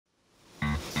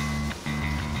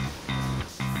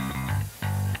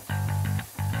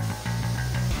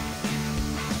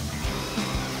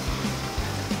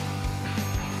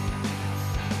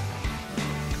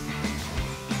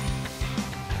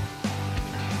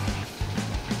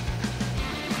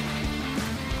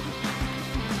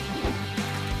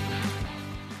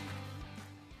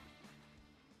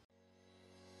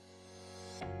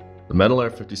The Metal Air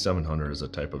 5700 is a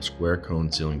type of square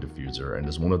cone ceiling diffuser and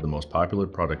is one of the most popular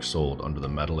products sold under the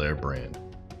Metal Air brand.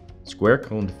 Square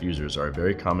cone diffusers are a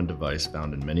very common device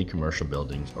found in many commercial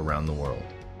buildings around the world.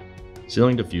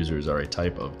 Ceiling diffusers are a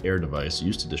type of air device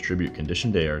used to distribute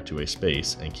conditioned air to a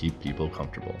space and keep people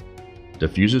comfortable.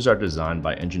 Diffusers are designed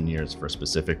by engineers for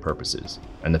specific purposes,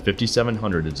 and the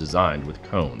 5700 is designed with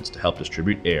cones to help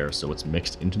distribute air so it's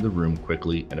mixed into the room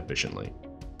quickly and efficiently.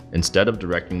 Instead of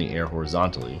directing the air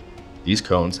horizontally, these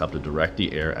cones help to direct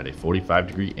the air at a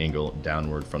 45-degree angle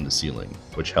downward from the ceiling,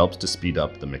 which helps to speed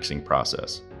up the mixing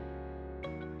process.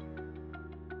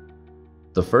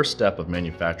 The first step of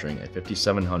manufacturing a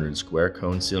 5700 square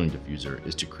cone ceiling diffuser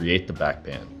is to create the back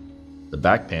pan. The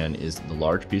back pan is the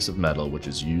large piece of metal which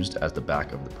is used as the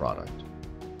back of the product.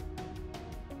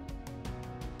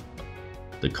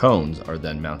 The cones are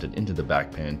then mounted into the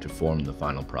back pan to form the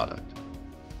final product.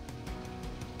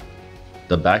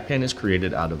 The back pan is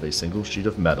created out of a single sheet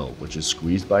of metal which is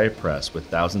squeezed by a press with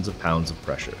thousands of pounds of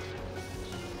pressure.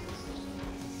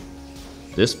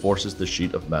 This forces the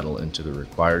sheet of metal into the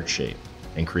required shape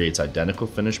and creates identical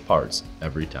finished parts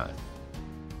every time.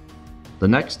 The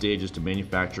next stage is to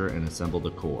manufacture and assemble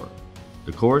the core.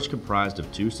 The core is comprised of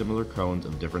two similar cones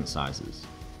of different sizes.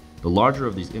 The larger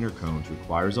of these inner cones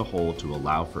requires a hole to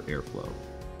allow for airflow.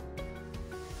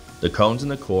 The cones in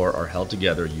the core are held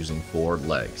together using 4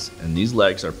 legs, and these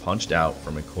legs are punched out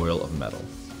from a coil of metal.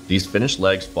 These finished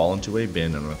legs fall into a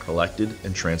bin and are collected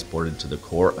and transported to the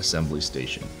core assembly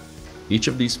station. Each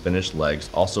of these finished legs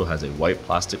also has a white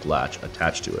plastic latch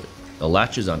attached to it. The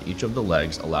latches on each of the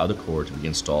legs allow the core to be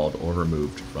installed or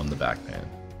removed from the back pan.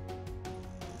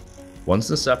 Once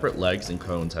the separate legs and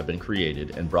cones have been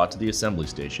created and brought to the assembly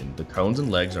station, the cones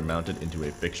and legs are mounted into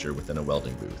a fixture within a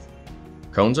welding booth.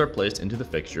 Cones are placed into the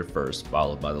fixture first,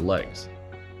 followed by the legs.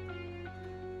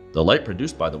 The light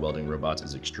produced by the welding robots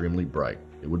is extremely bright.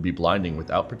 It would be blinding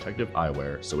without protective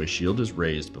eyewear, so a shield is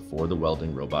raised before the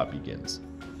welding robot begins.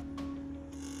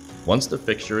 Once the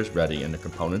fixture is ready and the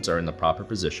components are in the proper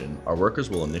position, our workers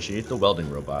will initiate the welding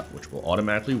robot, which will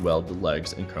automatically weld the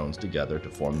legs and cones together to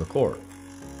form the core.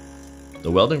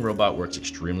 The welding robot works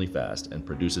extremely fast and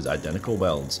produces identical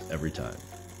welds every time.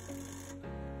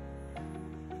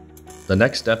 The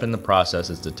next step in the process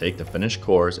is to take the finished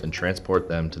cores and transport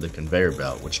them to the conveyor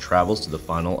belt, which travels to the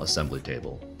final assembly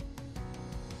table.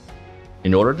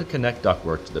 In order to connect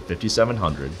ductwork to the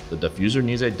 5700, the diffuser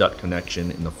needs a duct connection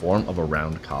in the form of a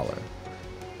round collar.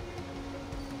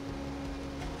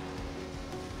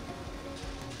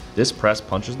 This press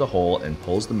punches the hole and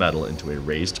pulls the metal into a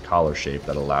raised collar shape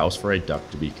that allows for a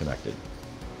duct to be connected.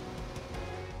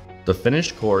 The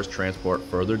finished cores transport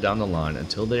further down the line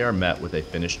until they are met with a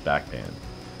finished back pan.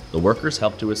 The workers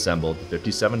help to assemble the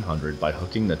 5700 by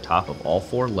hooking the top of all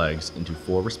 4 legs into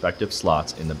 4 respective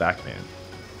slots in the back pan.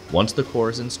 Once the core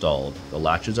is installed, the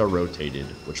latches are rotated,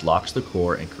 which locks the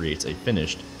core and creates a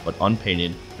finished but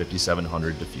unpainted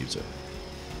 5700 diffuser.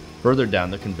 Further down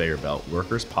the conveyor belt,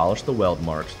 workers polish the weld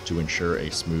marks to ensure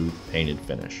a smooth, painted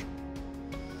finish.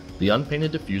 The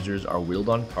unpainted diffusers are wheeled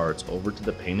on carts over to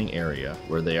the painting area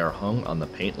where they are hung on the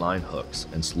paint line hooks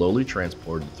and slowly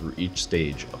transported through each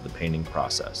stage of the painting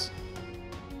process.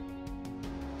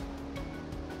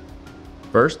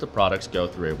 First, the products go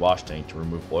through a wash tank to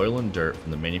remove oil and dirt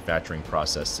from the manufacturing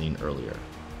process seen earlier.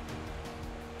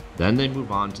 Then they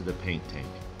move on to the paint tank.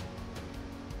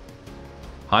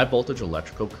 High voltage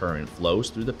electrical current flows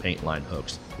through the paint line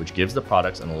hooks, which gives the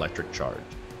products an electric charge.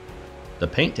 The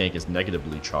paint tank is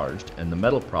negatively charged and the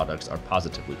metal products are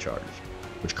positively charged,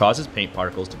 which causes paint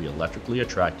particles to be electrically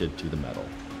attracted to the metal.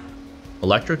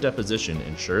 Electrodeposition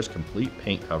ensures complete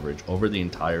paint coverage over the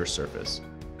entire surface.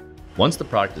 Once the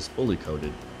product is fully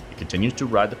coated, it continues to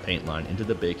ride the paint line into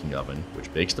the baking oven,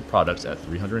 which bakes the products at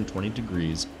 320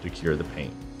 degrees to cure the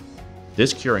paint.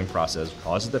 This curing process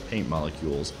causes the paint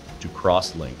molecules to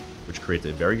cross-link, which creates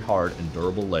a very hard and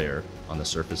durable layer on the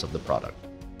surface of the product.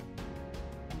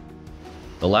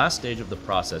 The last stage of the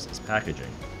process is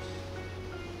packaging.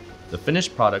 The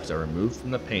finished products are removed from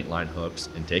the paint line hooks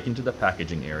and taken to the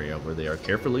packaging area where they are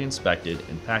carefully inspected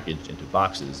and packaged into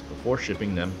boxes before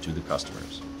shipping them to the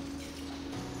customers.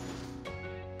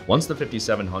 Once the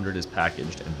 5700 is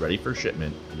packaged and ready for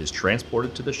shipment, it is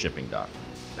transported to the shipping dock.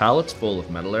 Pallets full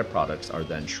of Metal Air products are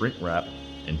then shrink wrapped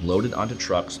and loaded onto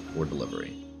trucks for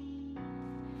delivery.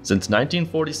 Since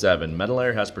 1947, Metal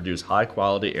Air has produced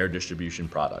high-quality air distribution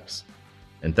products.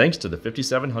 And thanks to the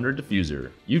 5700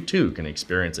 diffuser, you too can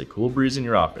experience a cool breeze in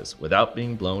your office without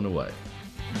being blown away.